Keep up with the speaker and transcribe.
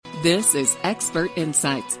This is Expert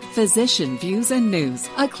Insights, Physician Views and News,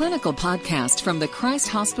 a clinical podcast from the Christ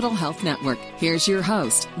Hospital Health Network. Here's your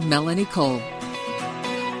host, Melanie Cole.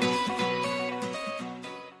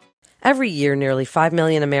 Every year, nearly 5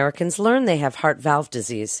 million Americans learn they have heart valve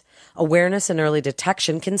disease. Awareness and early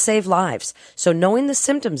detection can save lives, so knowing the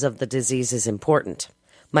symptoms of the disease is important.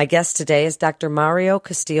 My guest today is Dr. Mario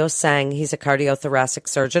Castillo-Sang. He's a cardiothoracic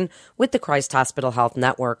surgeon with the Christ Hospital Health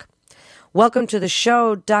Network. Welcome to the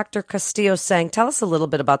show, Dr. Castillo-Sang. Tell us a little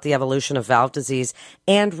bit about the evolution of valve disease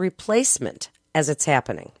and replacement as it's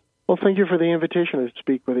happening. Well, thank you for the invitation to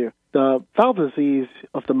speak with you. The valve disease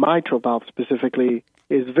of the mitral valve specifically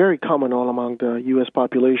is very common all among the U.S.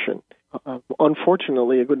 population.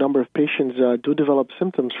 Unfortunately, a good number of patients do develop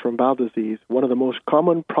symptoms from valve disease. One of the most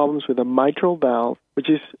common problems with a mitral valve, which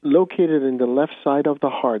is located in the left side of the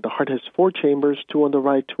heart. The heart has 4 chambers, 2 on the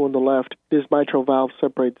right, 2 on the left. This mitral valve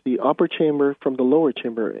separates the upper chamber from the lower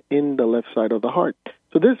chamber in the left side of the heart.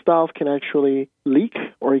 So this valve can actually leak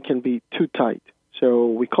or it can be too tight. So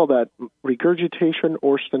we call that regurgitation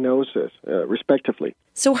or stenosis, respectively.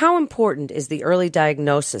 So how important is the early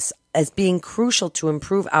diagnosis as being crucial to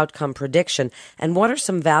improve outcome prediction, and what are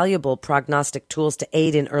some valuable prognostic tools to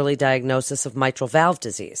aid in early diagnosis of mitral valve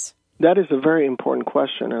disease? That is a very important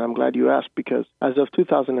question, and I'm glad you asked, because as of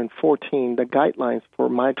 2014, the guidelines for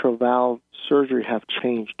mitral valve surgery have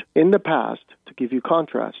changed. In the past, to give you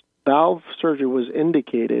contrast, valve surgery was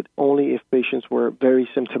indicated only if patients were very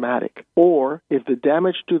symptomatic or if the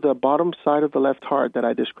damage to the bottom side of the left heart that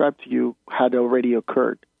I described to you had already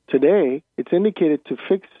occurred. Today, it's indicated to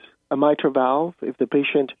fix a mitral valve if the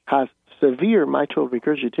patient has severe mitral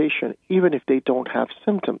regurgitation, even if they don't have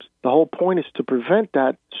symptoms. The whole point is to prevent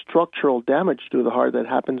that structural damage to the heart that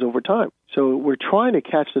happens over time. So we're trying to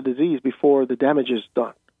catch the disease before the damage is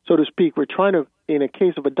done. So to speak, we're trying to, in a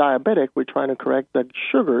case of a diabetic, we're trying to correct the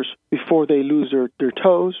sugars before they lose their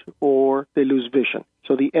toes or they lose vision.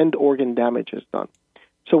 So the end organ damage is done.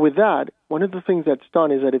 So with that, one of the things that's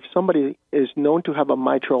done is that if somebody is known to have a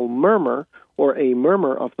mitral murmur or a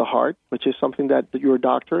murmur of the heart, which is something that your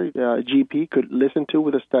doctor, GP, could listen to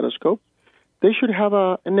with a stethoscope, they should have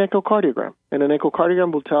an echocardiogram. And an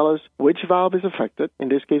echocardiogram will tell us which valve is affected, in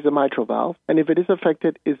this case the mitral valve, and if it is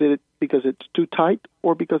affected, is it because it's too tight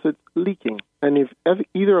or because it's leaking? And if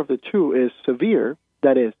either of the two is severe,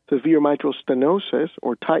 that is, severe mitral stenosis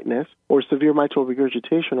or tightness, or severe mitral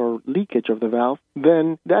regurgitation or leakage of the valve,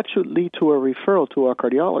 then that should lead to a referral to a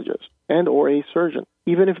cardiologist and or a surgeon,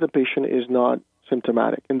 even if the patient is not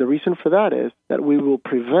symptomatic. And the reason for that is that we will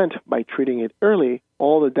prevent, by treating it early,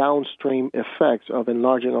 all the downstream effects of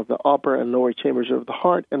enlarging of the upper and lower chambers of the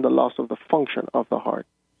heart and the loss of the function of the heart.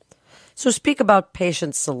 So speak about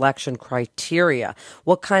patient selection criteria.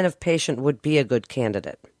 What kind of patient would be a good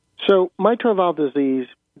candidate? So mitral valve disease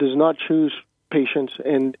does not choose patients,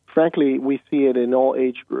 and frankly, we see it in all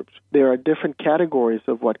age groups. There are different categories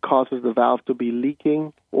of what causes the valve to be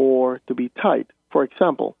leaking or to be tight. For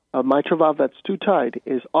example, a mitral valve that's too tight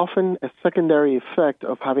is often a secondary effect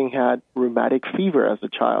of having had rheumatic fever as a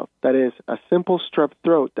child. That is, a simple strep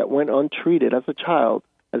throat that went untreated as a child,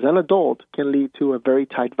 as an adult, can lead to a very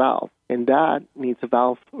tight valve. And that needs a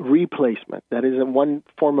valve replacement. That is one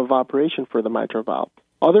form of operation for the mitral valve.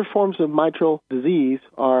 Other forms of mitral disease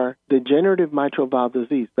are degenerative mitral valve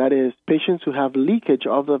disease. That is, patients who have leakage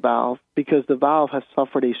of the valve because the valve has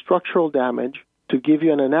suffered a structural damage. To give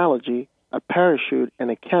you an analogy, a parachute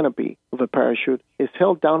and a canopy of a parachute is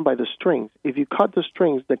held down by the strings. If you cut the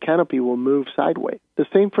strings, the canopy will move sideways. The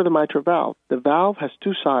same for the mitral valve. The valve has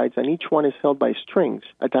 2 sides, and each one is held by strings,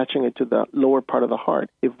 attaching it to the lower part of the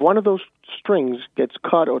heart. If one of those strings gets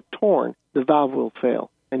cut or torn, the valve will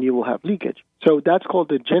fail, and you will have leakage. So that's called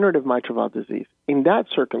degenerative mitral valve disease. In that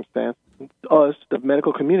circumstance, us, the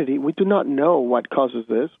medical community, we do not know what causes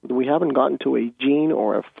this. We haven't gotten to a gene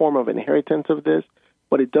or a form of inheritance of this,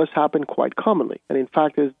 but it does happen quite commonly. And in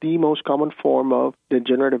fact, is the most common form of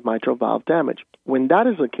degenerative mitral valve damage. When that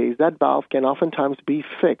is the case, that valve can oftentimes be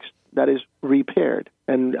fixed, that is, repaired.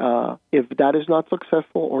 And if that is not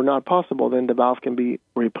successful or not possible, then the valve can be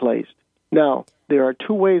replaced. Now, there are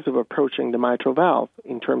 2 ways of approaching the mitral valve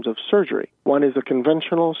in terms of surgery. One is a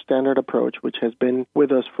conventional standard approach, which has been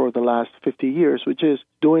with us for the last 50 years, which is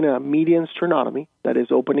doing a median sternotomy, that is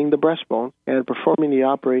opening the breastbone and performing the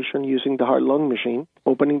operation using the heart-lung machine,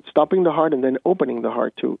 stopping the heart and then opening the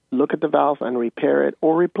heart to look at the valve and repair it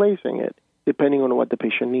or replacing it, depending on what the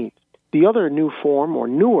patient needs. The other new form, or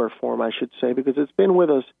newer form, I should say, because it's been with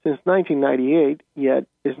us since 1998, yet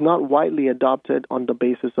is not widely adopted on the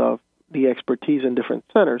basis of the expertise in different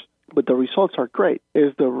centers, but the results are great,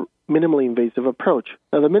 is the minimally invasive approach.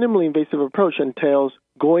 Now, the minimally invasive approach entails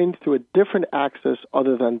going through a different axis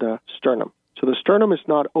other than the sternum. So the sternum is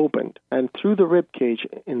not opened, and through the rib cage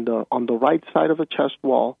on the right side of the chest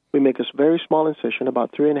wall, we make a very small incision,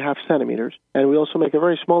 about 3.5 centimeters, and we also make a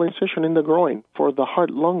very small incision in the groin for the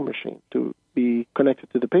heart-lung machine to be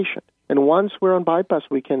connected to the patient. And once we're on bypass,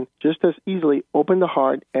 we can just as easily open the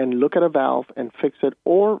heart and look at a valve and fix it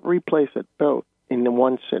or replace it, both in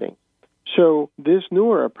one sitting. So this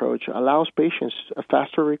newer approach allows patients a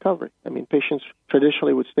faster recovery. I mean, patients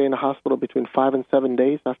traditionally would stay in the hospital between 5 and 7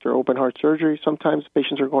 days after open heart surgery. Sometimes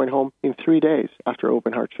patients are going home in 3 days after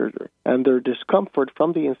open heart surgery, and their discomfort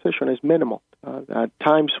from the incision is minimal. At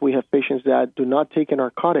times, we have patients that do not take a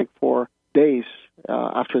narcotic for days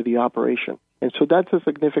after the operation. And so that's a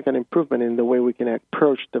significant improvement in the way we can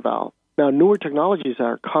approach the valve. Now, newer technologies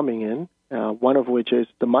are coming in, one of which is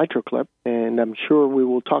the MitraClip, and I'm sure we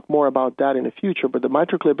will talk more about that in the future, but the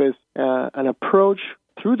MitraClip is an approach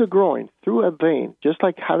through the groin, through a vein, just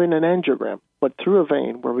like having an angiogram, but through a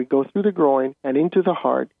vein where we go through the groin and into the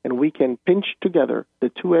heart, and we can pinch together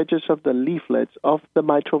the two edges of the leaflets of the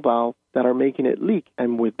mitral valve that are making it leak,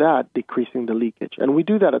 and with that, decreasing the leakage. And we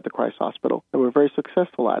do that at the Christ Hospital, and we're very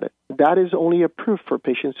successful at it. That is only approved for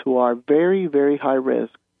patients who are very, very high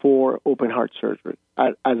risk for open heart surgery,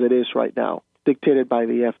 as it is right now, dictated by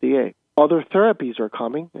the FDA. Other therapies are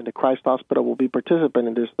coming, and the Christ Hospital will be participant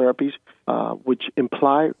in these therapies, which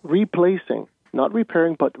imply replacing, not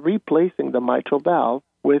repairing, but replacing the mitral valve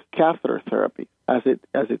with catheter therapy. As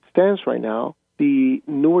it stands right now, the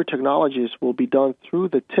newer technologies will be done through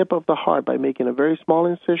the tip of the heart by making a very small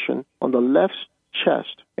incision on the left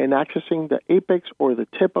chest and accessing the apex or the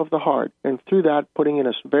tip of the heart, and through that putting in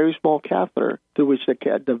a very small catheter through which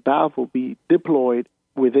the valve will be deployed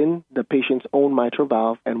within the patient's own mitral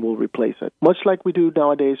valve and will replace it, much like we do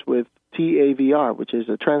nowadays with TAVR, which is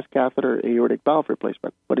a transcatheter aortic valve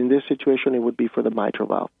replacement. But in this situation, it would be for the mitral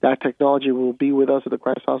valve. That technology will be with us at the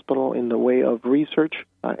Christ Hospital in the way of research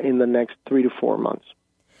in the next 3 to 4 months.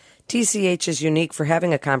 TCH is unique for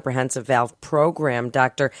having a comprehensive valve program,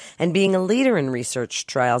 doctor, and being a leader in research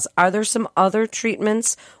trials. Are there some other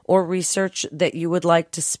treatments or research that you would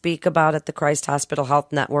like to speak about at the Christ Hospital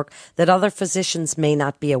Health Network that other physicians may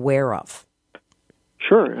not be aware of?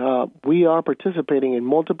 Sure. We are participating in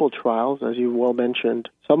multiple trials, as you well mentioned,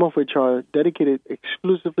 some of which are dedicated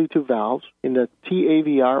exclusively to valves. In the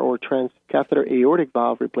TAVR or transcatheter aortic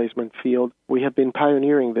valve replacement field, we have been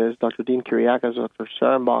pioneering this. Dr. Dean Kyriakis, Dr.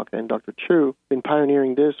 Sarenbach, and Dr. Chu have been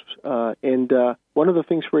pioneering this. And one of the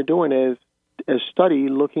things we're doing is a study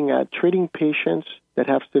looking at treating patients that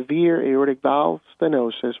have severe aortic valve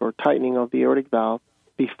stenosis or tightening of the aortic valve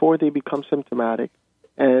before they become symptomatic.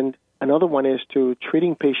 And another one is to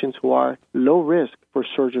treating patients who are low risk for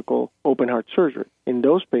surgical open heart surgery. In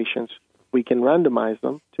those patients, we can randomize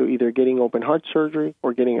them to either getting open heart surgery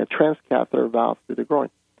or getting a transcatheter valve through the groin.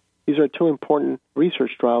 These are two important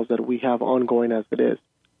research trials that we have ongoing as it is.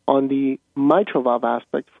 On the mitral valve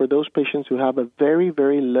aspect, for those patients who have a very,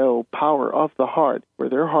 very low power of the heart, where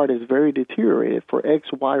their heart is very deteriorated for X,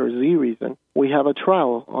 Y, or Z reason, we have a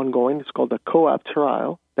trial ongoing. It's called the COAPT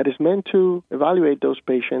trial that is meant to evaluate those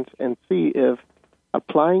patients and see if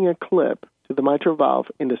applying a clip to the mitral valve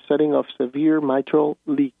in the setting of severe mitral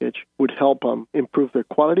leakage would help them improve their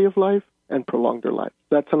quality of life and prolong their life.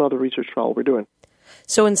 That's another research trial we're doing.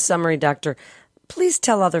 So in summary, Doctor, please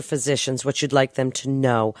tell other physicians what you'd like them to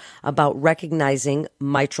know about recognizing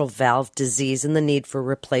mitral valve disease and the need for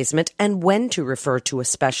replacement and when to refer to a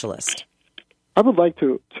specialist. I would like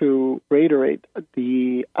to reiterate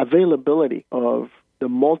the availability of the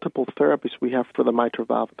multiple therapies we have for the mitral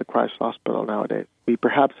valve at the Christ Hospital nowadays. We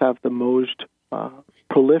perhaps have the most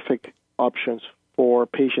prolific options for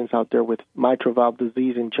patients out there with mitral valve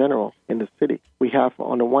disease in general in the city. We have,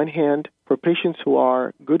 on the one hand, for patients who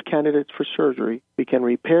are good candidates for surgery, we can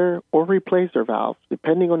repair or replace their valves,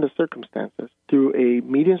 depending on the circumstances, through a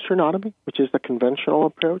median sternotomy, which is the conventional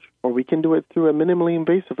approach, or we can do it through a minimally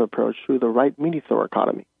invasive approach through the right mini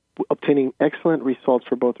thoracotomy, obtaining excellent results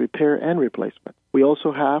for both repair and replacement. We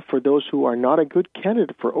also have, for those who are not a good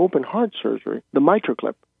candidate for open heart surgery, the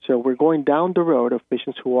MitraClip. So we're going down the road of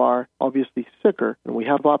patients who are obviously sicker, and we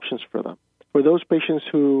have options for them. For those patients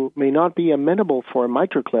who may not be amenable for a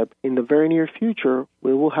MitraClip, in the very near future,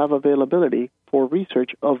 we will have availability for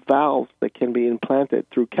research of valves that can be implanted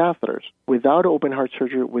through catheters without open heart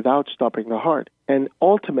surgery, without stopping the heart. And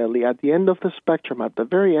ultimately, at the end of the spectrum, at the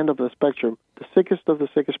very end of the spectrum, the sickest of the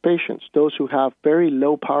sickest patients, those who have very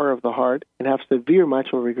low power of the heart and have severe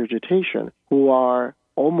mitral regurgitation, who are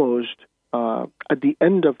almost at the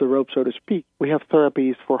end of the rope, so to speak, we have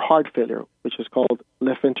therapies for heart failure, which is called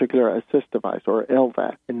left ventricular assist device, or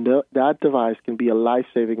LVAD. And that device can be a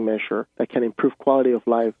life-saving measure that can improve quality of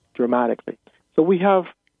life dramatically. So we have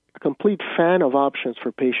a complete fan of options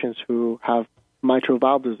for patients who have mitral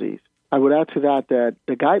valve disease. I would add to that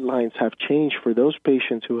the guidelines have changed for those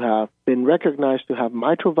patients who have been recognized to have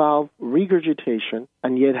mitral valve regurgitation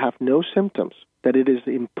and yet have no symptoms, that it is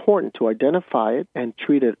important to identify it and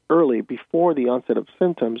treat it early before the onset of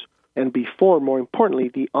symptoms and before, more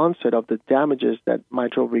importantly, the onset of the damages that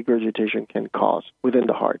mitral regurgitation can cause within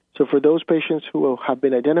the heart. So for those patients who have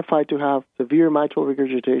been identified to have severe mitral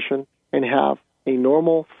regurgitation and have a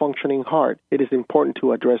normal functioning heart, it is important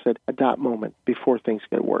to address it at that moment before things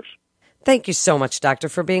get worse. Thank you so much, Doctor,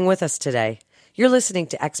 for being with us today. You're listening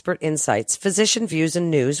to Expert Insights, Physician Views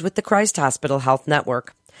and News with the Christ Hospital Health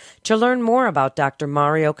Network. To learn more about Dr.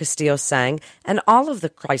 Mario Castillo-Sang and all of the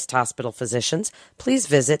Christ Hospital physicians, please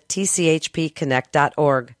visit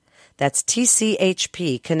tchpconnect.org. That's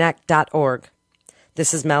tchpconnect.org.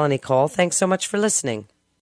 This is Melanie Cole. Thanks so much for listening.